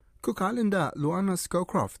Cook Islander Luana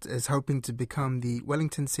Scowcroft is hoping to become the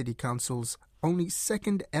Wellington City Council's only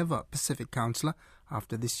second ever Pacific councillor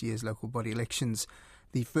after this year's local body elections.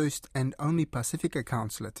 The first and only Pacifica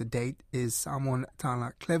councillor to date is Samoan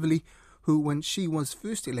Tala Cleverly, who, when she was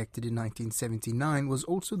first elected in 1979, was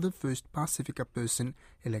also the first Pacifica person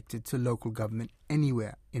elected to local government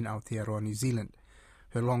anywhere in Aotearoa, New Zealand.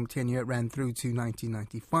 Her long tenure ran through to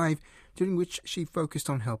 1995, during which she focused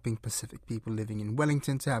on helping Pacific people living in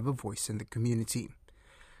Wellington to have a voice in the community.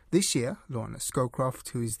 This year, Luana Scowcroft,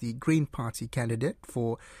 who is the Green Party candidate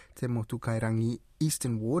for Te Motukairangi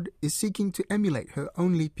Eastern Ward, is seeking to emulate her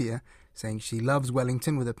only peer, saying she loves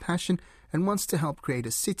Wellington with a passion and wants to help create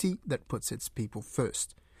a city that puts its people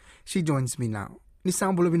first. She joins me now.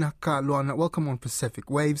 Nisambolo Vinaka, Luana, welcome on Pacific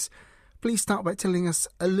Waves. Please start by telling us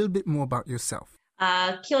a little bit more about yourself.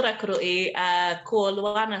 Kia ora kurui, ko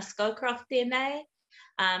Luana Scowcroft tēnei.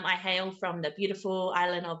 I hail from the beautiful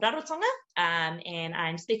island of Rarotonga, and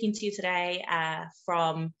I'm speaking to you today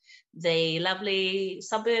from the lovely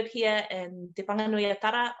suburb here in Te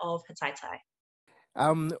Panganuiatara of Hataitai.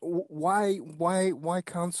 Why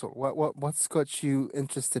council? What's got you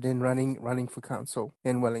interested in running for council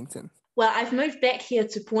in Wellington? Well, I've moved back here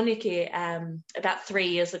to Pōneke about 3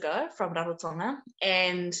 years ago from Rarotonga,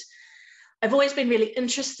 and I've always been really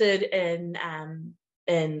interested in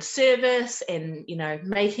service and,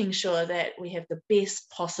 making sure that we have the best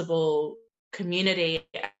possible community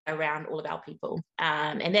around all of our people.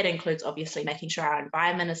 And that includes obviously making sure our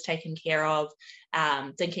environment is taken care of,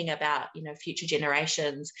 thinking about, future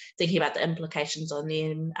generations, thinking about the implications on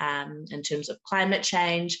them in terms of climate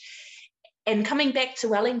change. And coming back to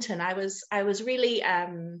Wellington, I was really, I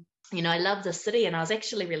love the city, and I was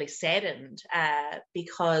actually really saddened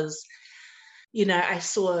because I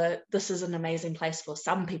saw this is an amazing place for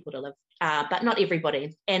some people to live, but not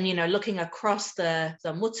everybody. And, looking across the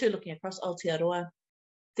Mutu, looking across Aotearoa,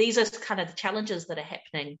 these are kind of the challenges that are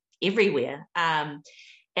happening everywhere. And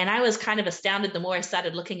I was kind of astounded the more I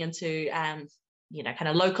started looking into, kind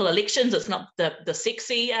of local elections. It's not the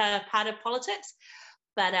sexy part of politics,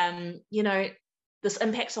 but, this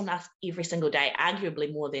impacts on us every single day,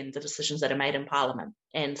 arguably more than the decisions that are made in Parliament.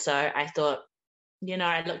 And so I thought,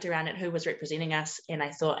 I looked around at who was representing us, and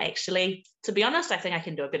I thought, actually, to be honest, I think I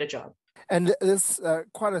can do a better job. And there's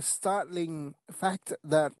quite a startling fact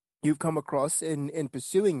that you've come across in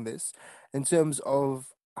pursuing this, in terms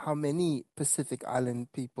of how many Pacific Island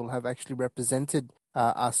people have actually represented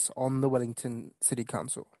us on the Wellington City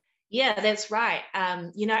Council. Yeah, that's right.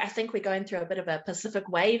 I think we're going through a bit of a Pacific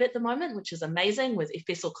wave at the moment, which is amazing, with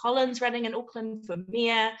Efessel Collins running in Auckland for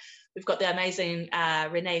mayor. We've got the amazing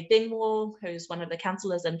Renee Dingwall, who's one of the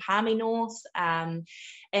councillors in Palmy North, and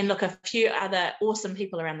look, a few other awesome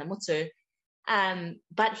people around the Mutu.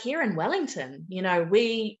 But here in Wellington,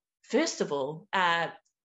 we, first of all,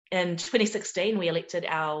 in 2016, we elected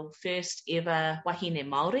our first ever wahine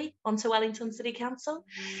Māori onto Wellington City Council.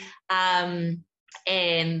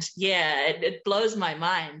 And yeah, it blows my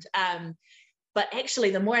mind. But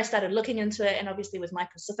actually, the more I started looking into it, and obviously with my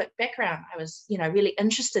Pacific background, I was, really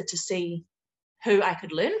interested to see who I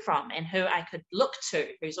could learn from and who I could look to,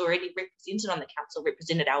 who's already represented on the council,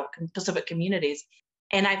 represented our Pacific communities.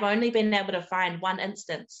 And I've only been able to find one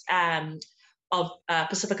instance of a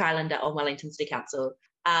Pacific Islander on Wellington City Council,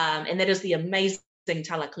 and that is the amazing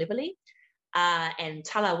Tala Cleverly. And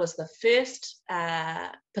Tala was the first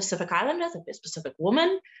Pacific Islander, the first Pacific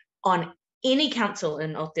woman on any council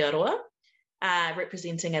in Aotearoa,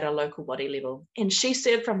 representing at a local body level. And she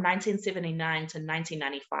served from 1979 to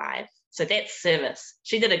 1995. So that's service.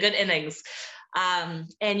 She did a good innings.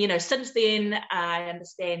 And, since then, I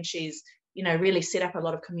understand she's, really set up a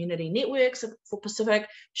lot of community networks for Pacific.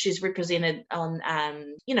 She's represented on,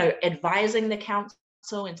 advising the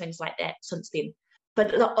council and things like that since then.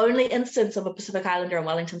 But the only instance of a Pacific Islander on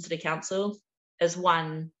Wellington City Council is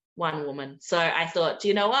one woman. So I thought, do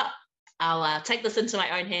you know what? I'll take this into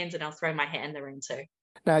my own hands and I'll throw my hat in the ring too.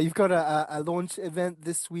 Now, you've got a launch event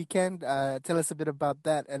this weekend. Tell us a bit about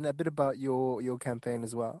that and a bit about your campaign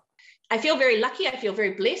as well. I feel very lucky. I feel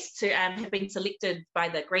very blessed to have been selected by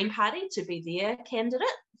the Green Party to be their candidate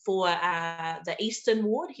for the Eastern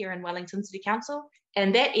Ward here in Wellington City Council.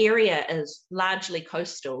 And that area is largely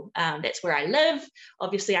coastal. That's where I live.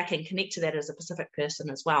 Obviously, I can connect to that as a Pacific person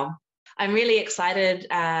as well. I'm really excited.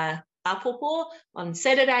 Apopo, on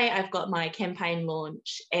Saturday, I've got my campaign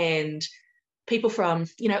launch, and people from,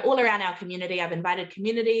 all around our community. I've invited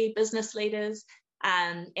community business leaders,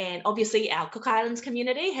 and obviously our Cook Islands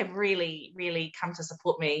community have really, really come to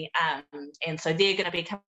support me. And so they're going to be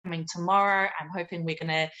coming tomorrow. I'm hoping we're going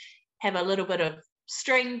to have a little bit of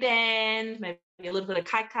string band, maybe a little bit of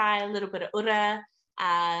kaikai, a little bit of ura,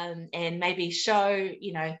 and maybe show,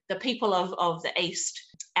 the people of the East,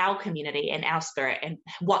 our community and our spirit and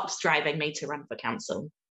what's driving me to run for council.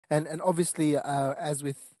 And obviously, as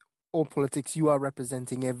with all politics, you are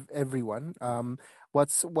representing everyone.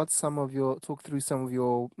 What's talk through some of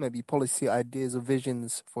your maybe policy ideas or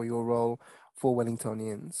visions for your role for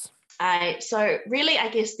Wellingtonians? So really, I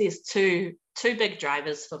guess there's two big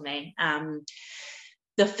drivers for me.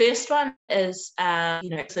 The first one is,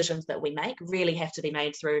 decisions that we make really have to be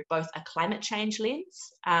made through both a climate change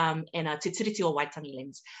lens and a Te Tiriti o Waitangi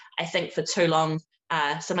lens. I think for too long,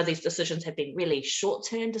 some of these decisions have been really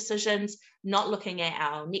short-term decisions, not looking at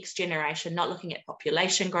our next generation, not looking at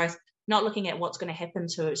population growth, not looking at what's going to happen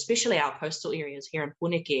to especially our coastal areas here in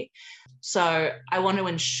Pōneke. So I want to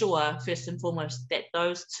ensure, first and foremost, that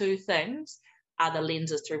those two things are the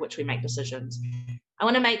lenses through which we make decisions. I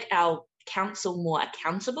want to make our council more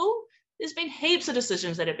accountable. There's been heaps of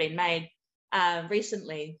decisions that have been made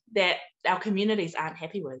recently that our communities aren't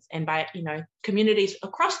happy with, and by communities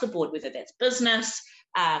across the board, whether that's business,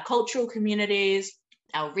 cultural communities,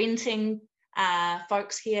 our renting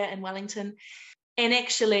folks here in Wellington. And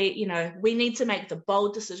actually, we need to make the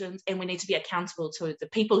bold decisions, and we need to be accountable to the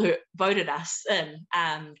people who voted us in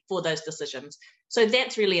for those decisions. So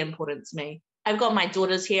that's really important to me. I've got my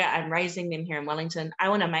daughters here. I'm raising them here in Wellington. I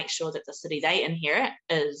want to make sure that the city they inherit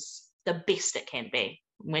is the best it can be.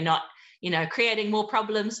 We're not, creating more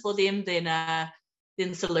problems for them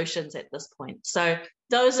than solutions at this point. So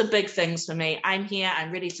those are big things for me. I'm here.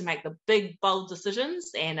 I'm ready to make the big, bold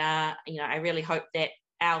decisions. And, I really hope that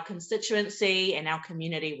our constituency and our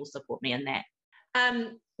community will support me in that.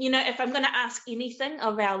 If I'm going to ask anything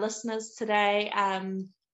of our listeners today,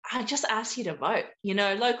 I just ask you to vote.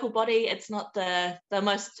 Local body, it's not the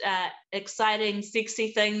most exciting,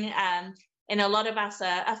 sexy thing. And a lot of us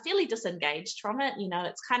are fairly disengaged from it.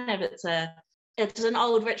 It's an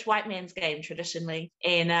old rich white man's game traditionally.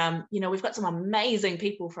 And, we've got some amazing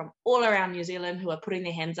people from all around New Zealand who are putting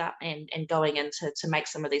their hands up and going in to make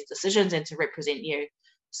some of these decisions and to represent you.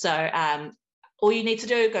 So all you need to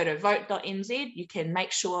do, go to vote.nz. You can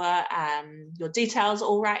make sure your details are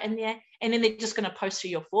all right in there. And then they're just going to post you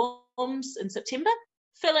your forms in September.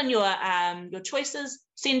 Fill in your choices,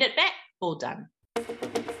 send it back, all done.